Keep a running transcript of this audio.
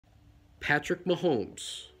Patrick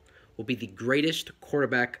Mahomes will be the greatest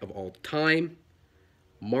quarterback of all time.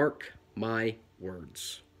 Mark my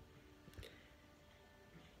words.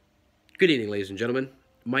 Good evening, ladies and gentlemen.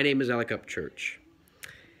 My name is Alec Upchurch.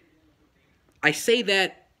 I say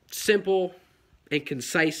that simple and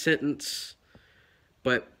concise sentence,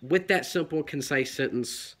 but with that simple and concise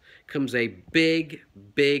sentence comes a big,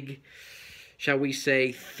 shall we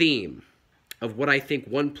say, theme of what I think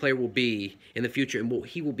one player will be in the future and what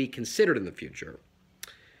he will be considered in the future.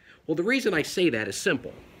 Well, the reason I say that is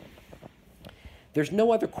simple. There's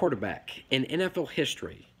no other quarterback in NFL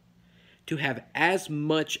history to have as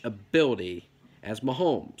much ability as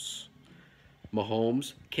Mahomes.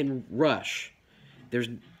 Mahomes can rush.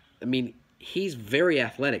 He's very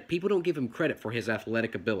athletic. People don't give him credit for his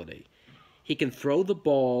athletic ability. He can throw the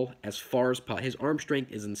ball as far as possible. His arm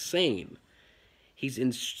strength is insane. He's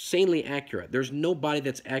insanely accurate. There's nobody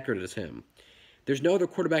that's accurate as him. There's no other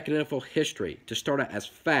quarterback in NFL history to start out as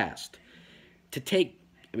fast.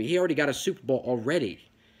 He already got a Super Bowl already.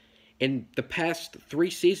 In the past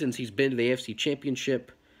 3 seasons, he's been to the AFC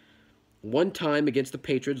Championship. One time against the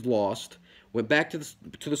Patriots, lost. Went back to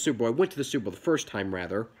the Super Bowl. Went to the Super Bowl the first time,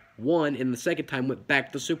 rather. Won, and the second time went back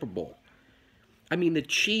to the Super Bowl. The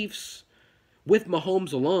Chiefs, with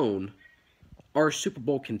Mahomes alone, are a Super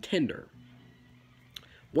Bowl contender.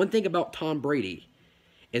 One thing about Tom Brady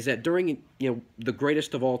is that during the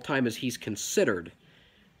greatest of all time as he's considered,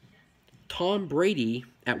 Tom Brady,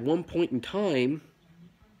 at one point in time,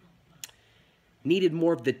 needed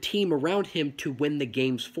more of the team around him to win the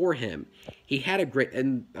games for him. He had a great,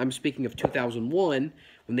 and I'm speaking of 2001,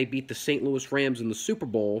 when they beat the St. Louis Rams in the Super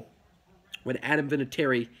Bowl, when Adam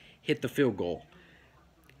Vinatieri hit the field goal.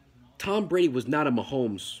 Tom Brady was not a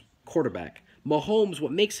Mahomes quarterback. Mahomes,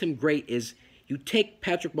 what makes him great is you take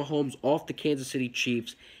Patrick Mahomes off the Kansas City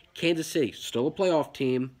Chiefs. Kansas City, still a playoff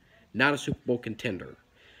team, not a Super Bowl contender.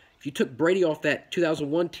 If you took Brady off that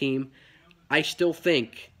 2001 team, I still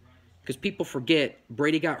think, because people forget,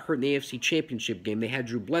 Brady got hurt in the AFC Championship game. They had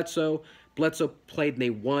Drew Bledsoe. Bledsoe played and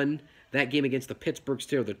they won that game against the Pittsburgh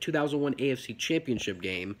Steelers, the 2001 AFC Championship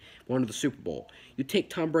game, won the Super Bowl. You take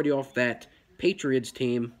Tom Brady off that Patriots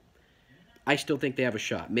team, I still think they have a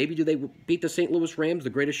shot. Maybe do they beat the St. Louis Rams, the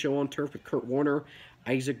greatest show on turf with Kurt Warner,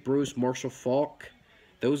 Isaac Bruce, Marshall Faulk,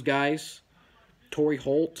 those guys, Torrey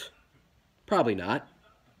Holt? Probably not.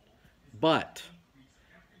 But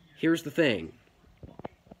here's the thing.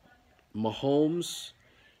 Mahomes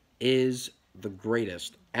is the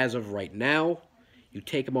greatest. As of right now, you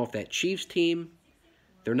take him off that Chiefs team,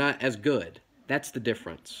 they're not as good. That's the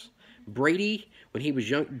difference. Brady, when he was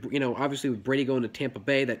young, obviously with Brady going to Tampa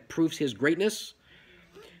Bay, that proves his greatness.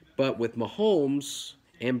 But with Mahomes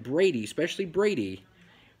and Brady, especially Brady,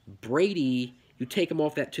 you take him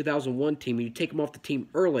off that 2001 team, and you take him off the team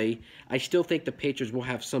early, I still think the Patriots will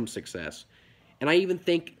have some success. And I even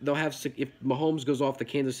think they'll have, if Mahomes goes off the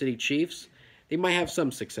Kansas City Chiefs, they might have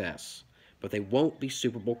some success. But they won't be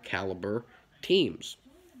Super Bowl caliber teams.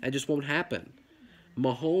 That just won't happen.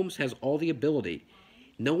 Mahomes has all the ability.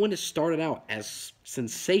 No one has started out as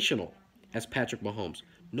sensational as Patrick Mahomes.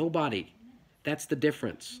 Nobody. That's the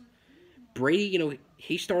difference. Brady,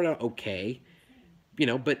 he started out okay,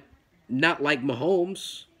 but not like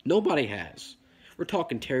Mahomes. Nobody has. We're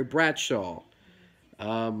talking Terry Bradshaw,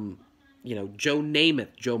 Joe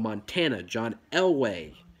Namath, Joe Montana, John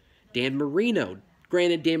Elway, Dan Marino.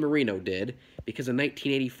 Granted, Dan Marino did, because in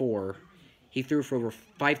 1984, he threw for over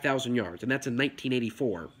 5,000 yards, and that's in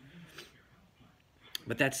 1984.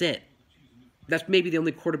 But that's it. That's maybe the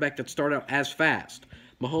only quarterback that started out as fast.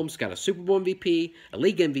 Mahomes got a Super Bowl MVP, a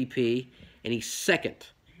league MVP, and he's second.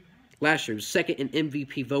 Last year, he was second in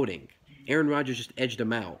MVP voting. Aaron Rodgers just edged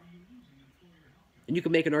him out. And you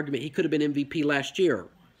can make an argument he could have been MVP last year.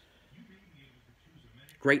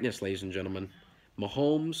 Greatness, ladies and gentlemen.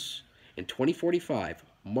 Mahomes in 2045,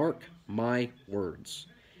 mark my words.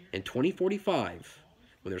 In 2045,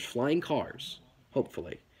 when there's flying cars,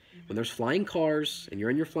 hopefully, when there's flying cars and you're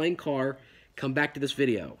in your flying car, come back to this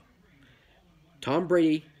video. Tom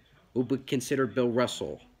Brady will be considered Bill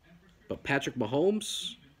Russell, but Patrick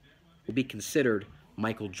Mahomes will be considered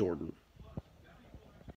Michael Jordan.